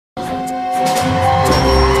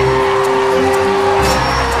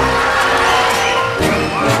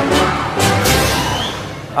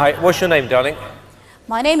Hi, what's your name, darling?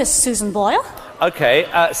 My name is Susan Boyle. Okay,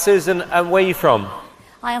 Susan, where are you from?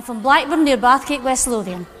 I am from Blackburn near Bathgate, West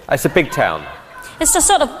Lothian. It's a big town. It's a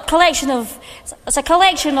sort of collection of... It's a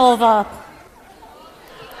collection of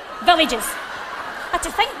villages. I had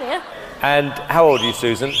to think there. And how old are you,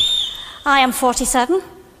 Susan? I am 47.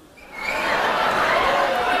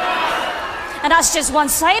 And that's just one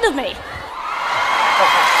side of me.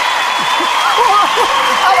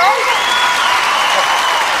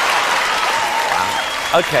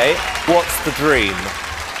 Okay, what's the dream?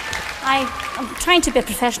 I'm trying to be a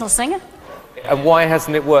professional singer. And why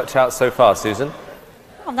hasn't it worked out so far, Susan?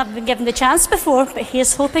 I've never been given the chance before, but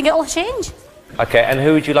here's hoping it'll change. Okay, and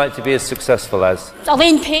who would you like to be as successful as?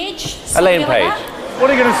 Elaine Page. Elaine Page. Like what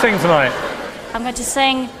are you going to sing tonight? I'm going to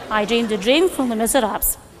sing I Dreamed a Dream from Les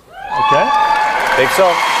Miserables. Okay. Big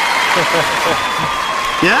song.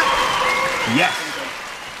 Yeah? Yes.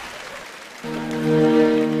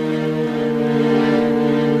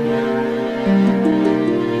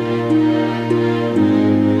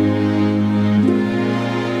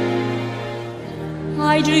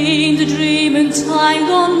 I dreamed a dream in time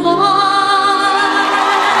gone by,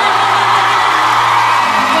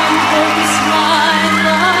 when focus my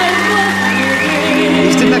life was living.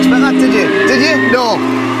 You didn't expect that, did you? Did you? No. I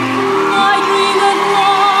dreamed that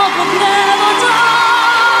love would never die.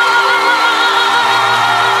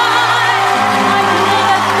 I dreamed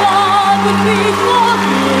that God would be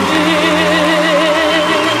forgiving.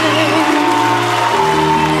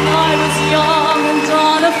 When I was young and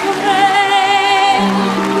unafraid,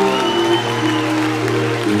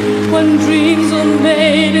 when dreams are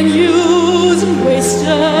made and used and wasted,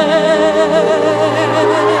 there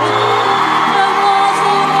was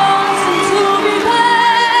no ransom to be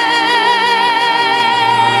paid,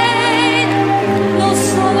 no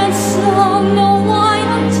song unsung, no wine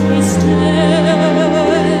untasted,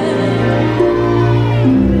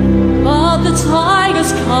 but the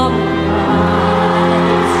tigers come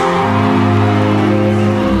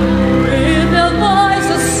with their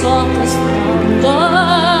voices soft as thunder.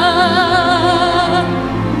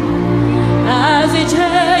 As they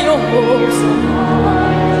tear your hopes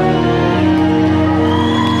apart,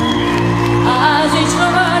 as they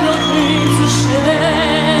turn your dreams to still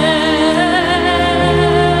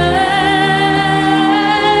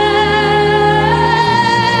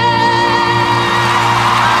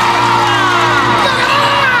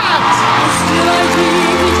I dream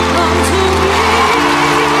you'd come to me.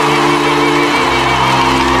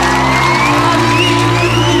 I dream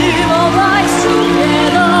we'd live our lives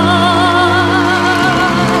together.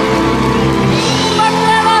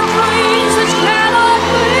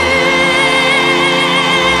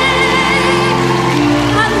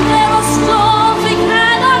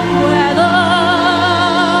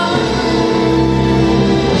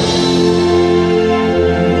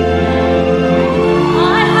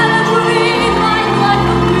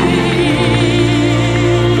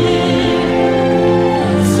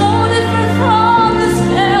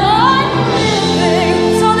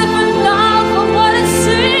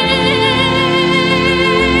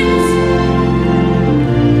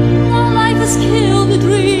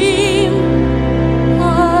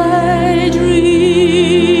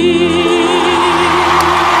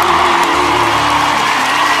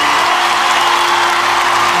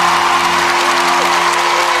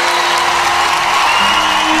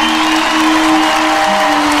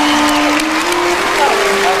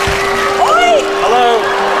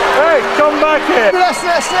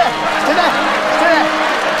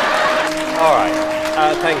 All right.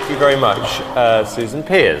 Thank you very much, Susan.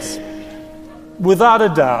 Piers. Without a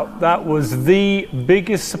doubt, that was the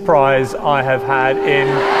biggest surprise I have had in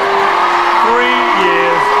 3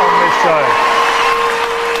 years on this show.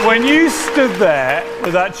 When you stood there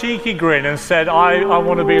with that cheeky grin and said, I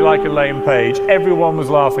want to be like Elaine Page, everyone was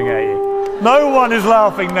laughing at you. No one is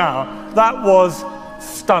laughing now. That was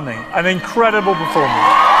stunning. An incredible performance.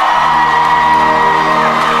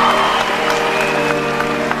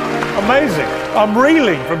 Amazing. I'm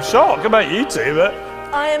reeling from shock. How about you two? But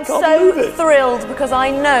I am so thrilled because I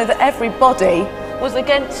know that everybody was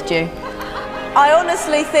against you. I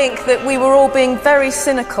honestly think that we were all being very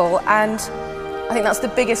cynical, and I think that's the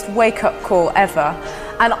biggest wake-up call ever.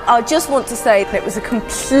 And I just want to say that it was a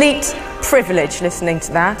complete privilege listening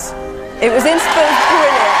to that. It was brilliant.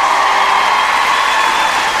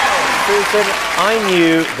 Susan, I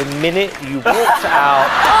knew the minute you walked out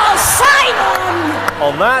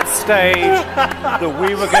on that stage that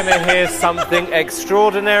we were going to hear something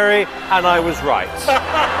extraordinary, and I was right.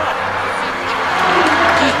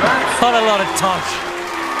 Not a lot of touch.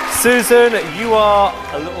 Susan, you are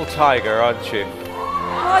a little tiger, aren't you?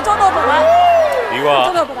 I don't know about that. You I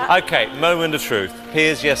don't know are. about that. Okay, moment of truth.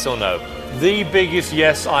 Piers, yes or no? The biggest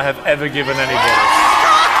yes I have ever given anybody.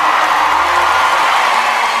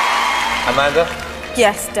 Amanda?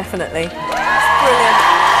 Yes, definitely. Brilliant.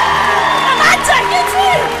 Amanda, you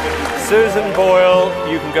too! Susan Boyle,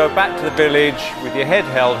 you can go back to the village with your head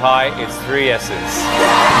held high. It's 3 yeses.